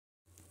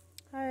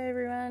Hi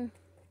everyone.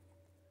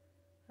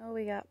 Oh,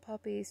 we got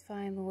puppies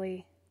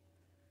finally.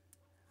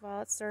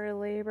 Violet started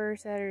labor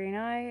Saturday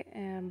night,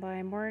 and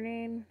by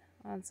morning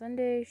on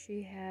Sunday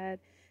she had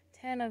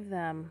 10 of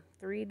them.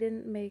 3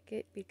 didn't make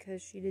it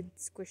because she did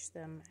squish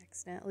them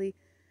accidentally.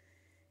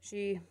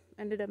 She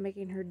ended up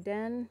making her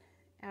den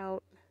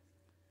out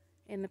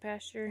in the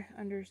pasture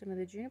under some of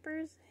the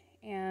junipers,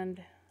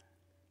 and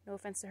no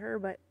offense to her,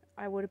 but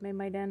I would have made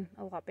my den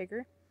a lot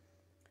bigger.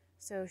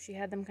 So she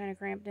had them kind of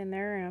cramped in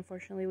there, and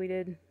unfortunately we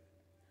did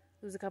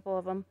lose a couple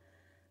of them.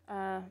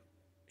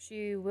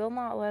 She will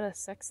not let us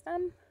sex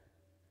them,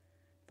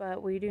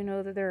 but we do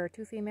know that there are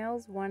 2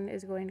 females. One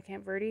is going to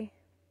Camp Verde,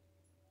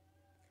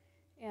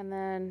 and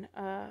then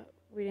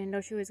we didn't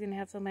know she was going to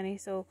have so many,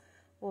 so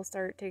we'll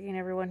start taking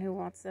everyone who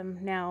wants them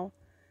now.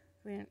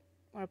 We didn't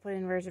want to put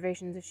in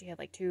reservations if she had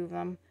like 2 of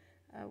them.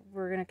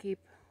 We're going to keep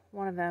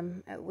one of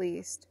them at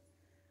least,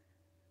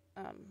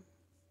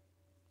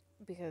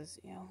 because,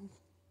 you know,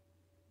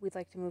 we'd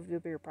like to move to a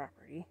bigger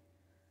property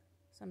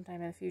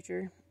sometime in the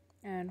future,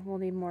 and we'll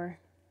need more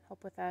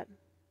help with that.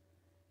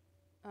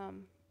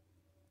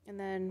 And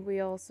then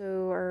we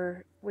also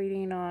are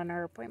waiting on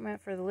our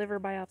appointment for the liver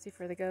biopsy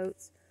for the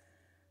goats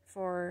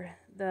for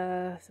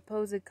the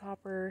supposed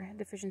copper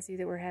deficiency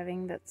that we're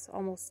having that's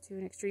almost to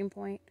an extreme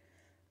point.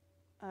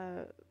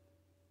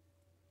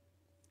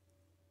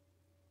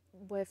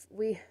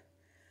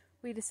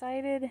 We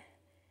decided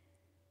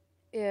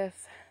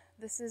if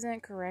this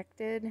isn't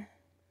corrected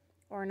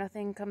or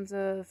nothing comes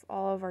of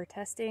all of our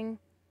testing,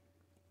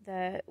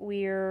 that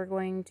we are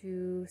going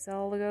to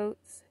sell the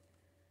goats.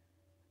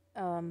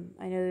 I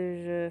know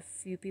there's a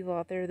few people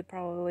out there that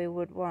probably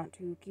would want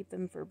to keep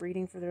them for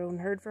breeding for their own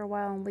herd for a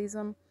while and lease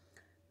them,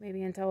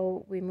 maybe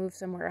until we move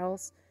somewhere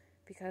else,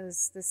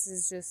 because this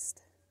has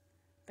just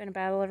been a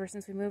battle ever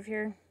since we moved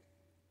here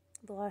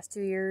the last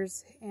 2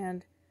 years.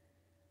 And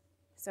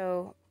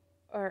so,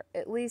 or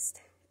at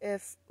least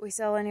if we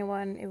sell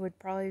anyone, it would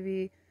probably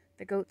be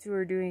the goats who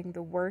are doing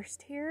the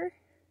worst here,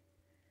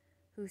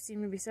 who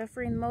seem to be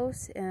suffering the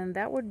most, and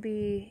that would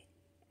be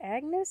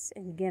Agnes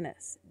and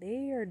Guinness.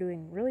 They are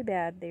doing really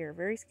bad. They are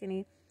very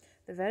skinny.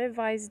 The vet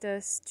advised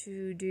us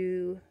to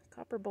do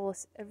copper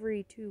bolus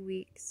every 2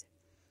 weeks.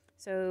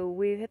 So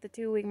we've hit the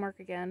 2-week mark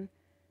again,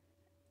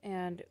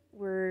 and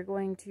we're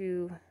going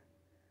to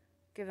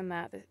give them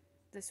that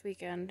this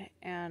weekend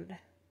and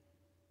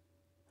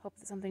hope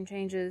that something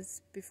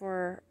changes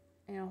before,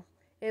 you know,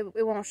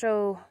 it won't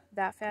show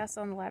that fast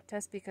on the lab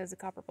test because the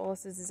copper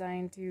bolus is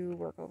designed to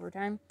work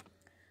overtime.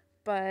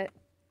 But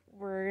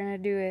we're going to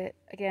do it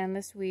again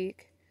this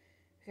week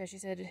because she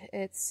said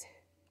it's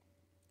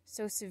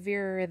so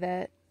severe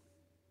that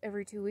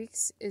every 2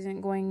 weeks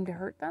isn't going to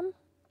hurt them,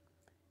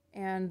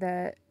 and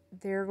that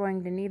they're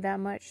going to need that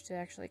much to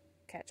actually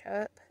catch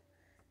up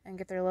and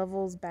get their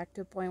levels back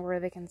to a point where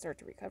they can start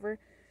to recover.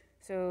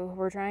 So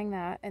we're trying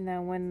that, and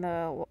then when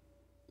the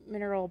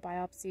mineral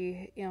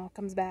biopsy, you know,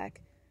 comes back,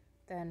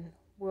 then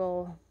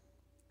we'll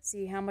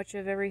see how much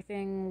of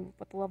everything,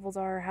 what the levels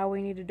are, how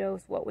we need to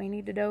dose, what we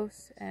need to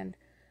dose, and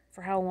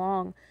for how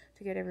long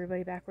to get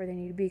everybody back where they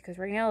need to be. Because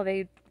right now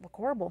they look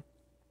horrible.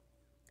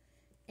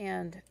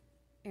 And,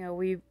 you know,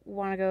 we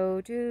want to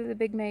go to the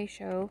Big May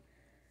show,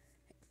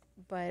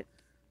 but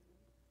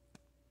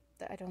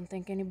I don't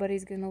think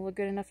anybody's going to look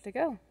good enough to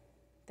go.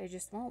 They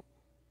just won't.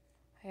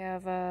 I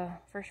have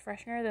a first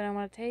freshener that I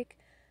want to take.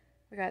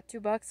 We got 2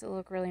 bucks that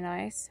look really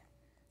nice.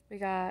 We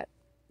got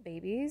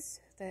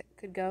babies that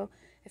could go.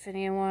 If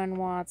anyone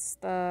wants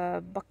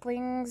the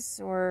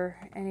bucklings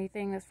or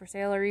anything that's for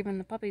sale, or even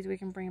the puppies, we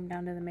can bring them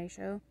down to the May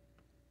show.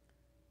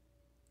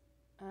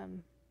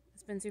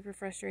 It's been super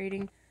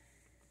frustrating.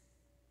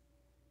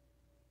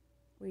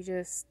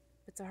 It's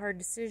a hard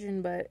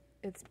decision, but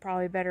it's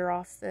probably better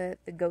off that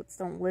the goats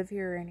don't live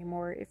here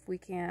anymore if we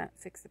can't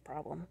fix the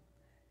problem.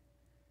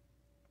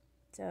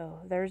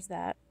 So there's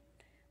that.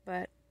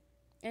 But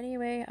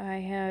anyway, I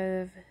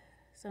have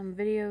some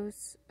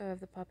videos of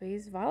the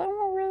puppies. Violet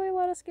won't really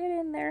let us get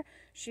in there.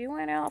 She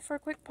went out for a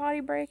quick potty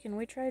break, and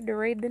we tried to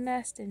raid the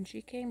nest, and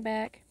she came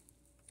back,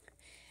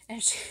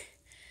 and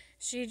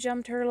she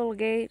jumped her little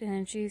gate,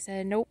 and she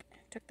said nope,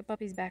 took the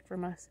puppies back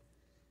from us.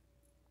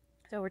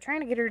 So we're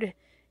trying to get her to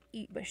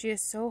eat, but she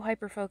is so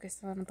hyper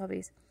focused on the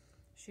puppies.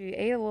 She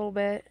ate a little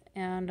bit,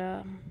 and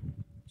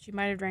she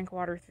might have drank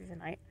water through the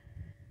night.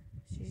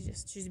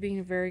 She's being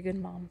a very good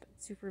mom, but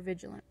super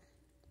vigilant.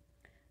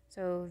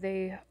 So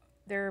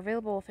they're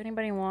available if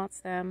anybody wants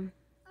them.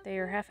 They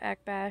are half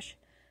Akbash,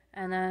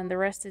 and then the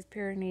rest is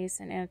Pyrenees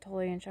and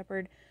Anatolian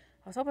Shepherd.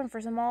 I was hoping for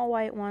some all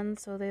white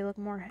ones so they look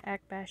more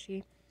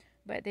Akbashy,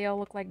 but they all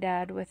look like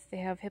Dad. They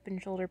have hip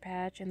and shoulder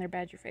patch, and they're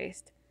badger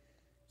faced.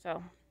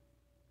 So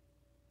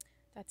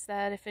that's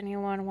that if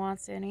anyone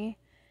wants any.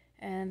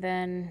 And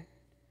then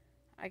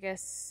I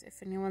guess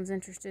if anyone's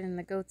interested in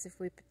the goats, if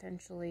we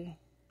potentially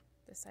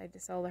decide to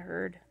sell the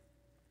herd,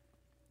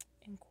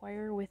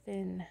 inquire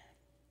within.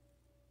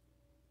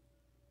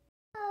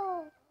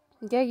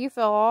 Yeah, you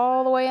fell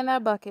all the way in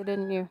that bucket,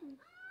 didn't you?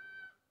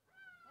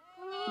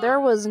 There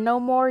was no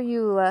more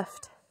you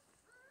left.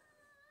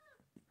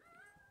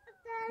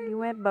 You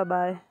went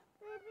bye-bye.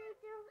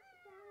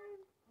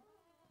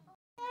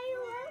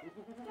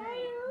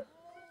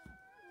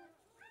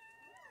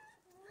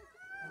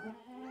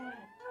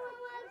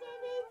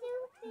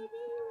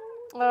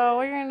 Oh,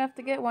 well, you're gonna have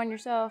to get one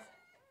yourself.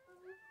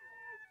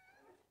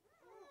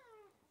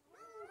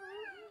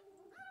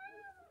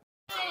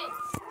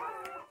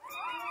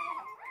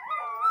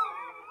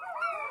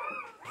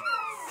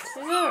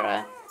 She's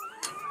alright.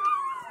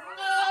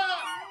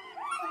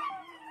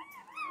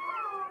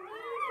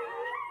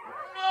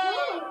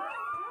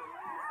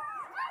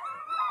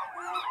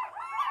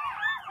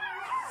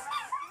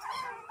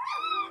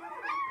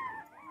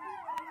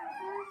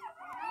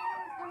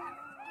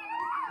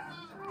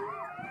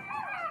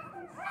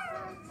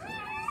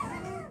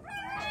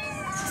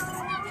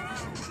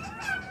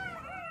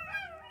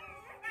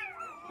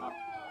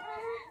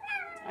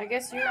 I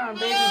guess you're on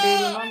baby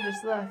duty. Mom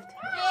just left.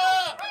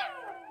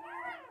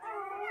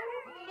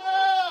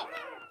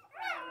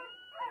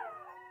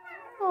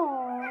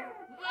 Aww.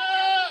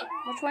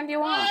 Which one do you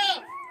want?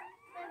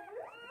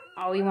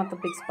 Oh, you want the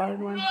big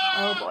spotted one?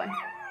 Oh boy.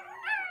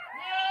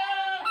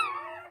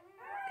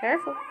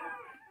 Careful.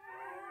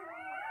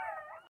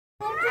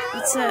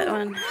 What's that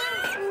one?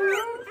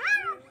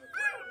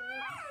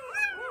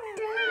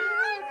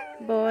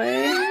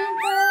 Boy.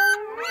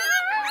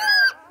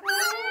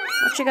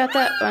 What you got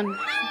that one?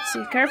 Let's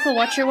see. Careful,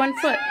 watch your one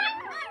foot.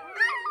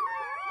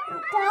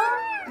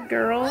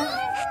 Girl.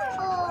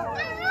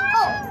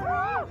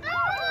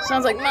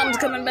 Sounds like Mom's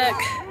coming back.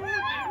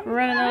 We're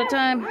running out of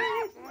time.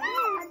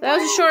 That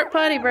was a short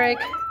potty break.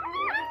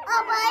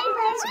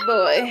 It's a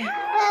boy.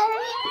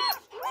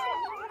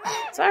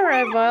 It's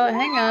alright, Violet.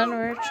 Hang on,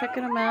 we're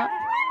checking him out.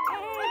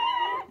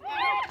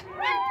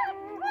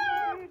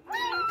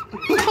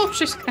 Oh,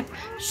 she's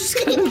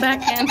coming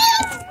back in.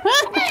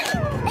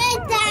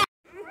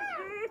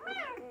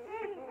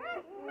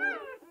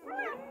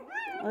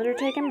 Let her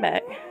take him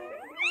back.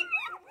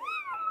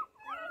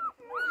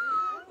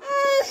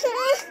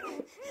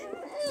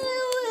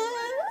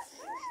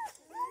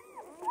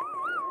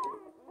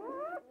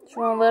 She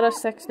won't let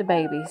us sex the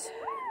babies.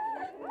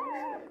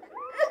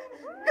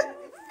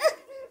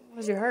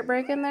 Was your heart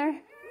breaking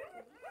there?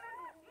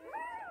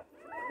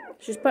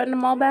 She's putting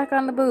them all back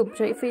on the boob.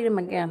 So you feed him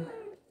again.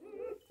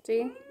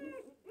 See?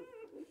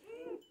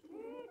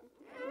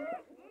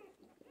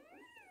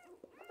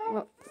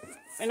 Well,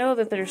 I know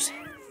that there's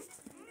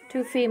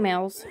 2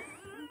 females.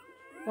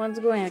 One's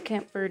going to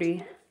Camp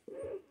Birdie.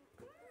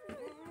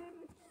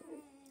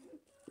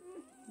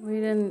 We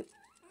didn't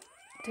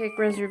take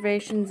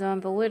reservations on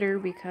the litter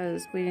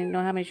because we didn't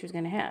know how many she was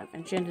going to have.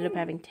 And she ended up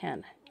having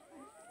 10.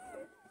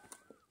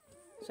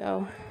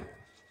 So,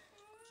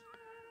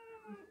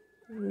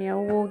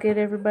 we'll get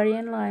everybody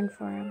in line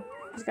for him.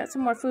 He's got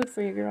some more food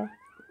for you, girl.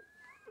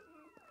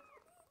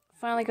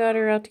 Finally got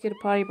her out to get a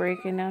potty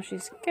break, and now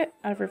she's... Get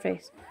out of her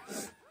face.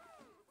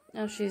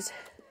 Now she's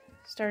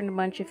starting to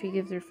munch if he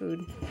gives her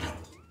food.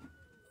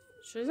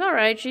 She's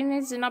alright. She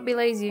needs to not be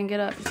lazy and get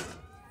up.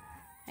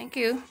 Thank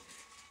you.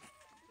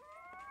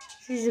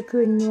 She's a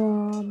good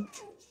mom.